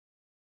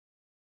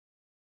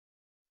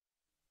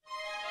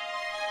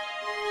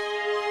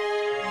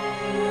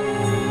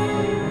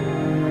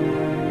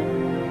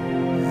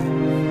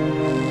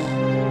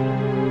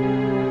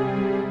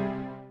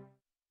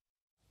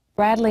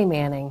Bradley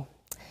Manning.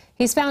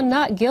 He's found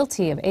not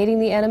guilty of aiding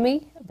the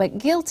enemy, but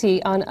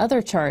guilty on other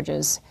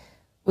charges.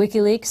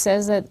 Wikileaks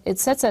says that it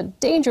sets a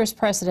dangerous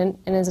precedent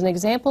and is an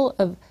example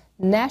of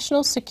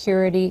national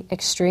security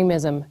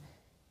extremism.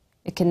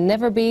 It can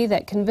never be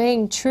that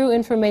conveying true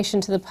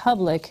information to the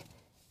public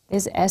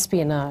is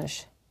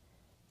espionage.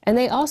 And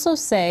they also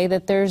say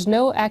that there's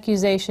no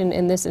accusation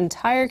in this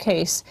entire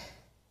case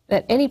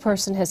that any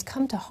person has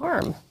come to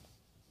harm.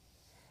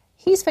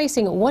 He's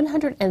facing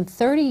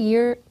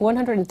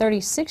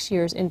 136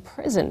 years in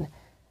prison.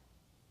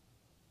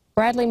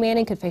 Bradley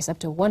Manning could face up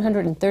to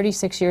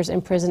 136 years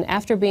in prison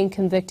after being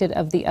convicted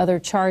of the other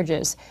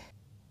charges.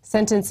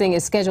 Sentencing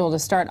is scheduled to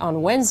start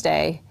on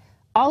Wednesday.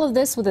 All of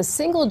this with a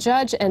single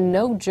judge and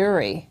no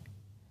jury.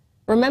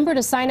 Remember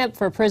to sign up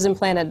for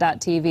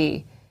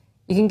prisonplanet.tv.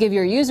 You can give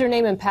your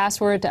username and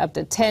password to up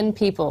to 10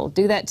 people.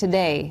 Do that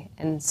today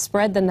and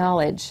spread the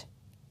knowledge.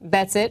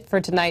 That's it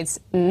for tonight's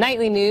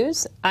Nightly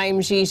News.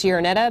 I'm Gigi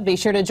Arnetta. Be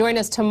sure to join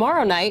us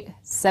tomorrow night,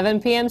 7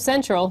 p.m.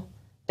 Central.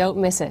 Don't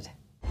miss it.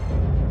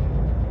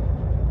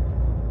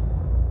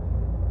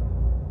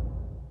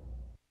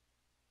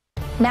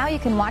 Now you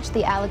can watch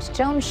The Alex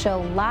Jones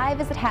Show live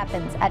as it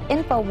happens at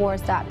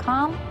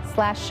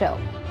Infowars.com/show.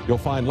 You'll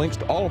find links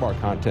to all of our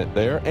content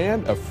there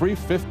and a free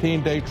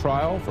 15-day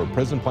trial for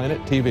Prison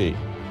Planet TV.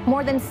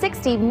 More than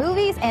 60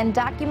 movies and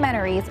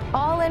documentaries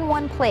all in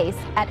one place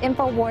at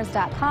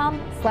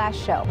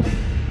Infowars.com/show.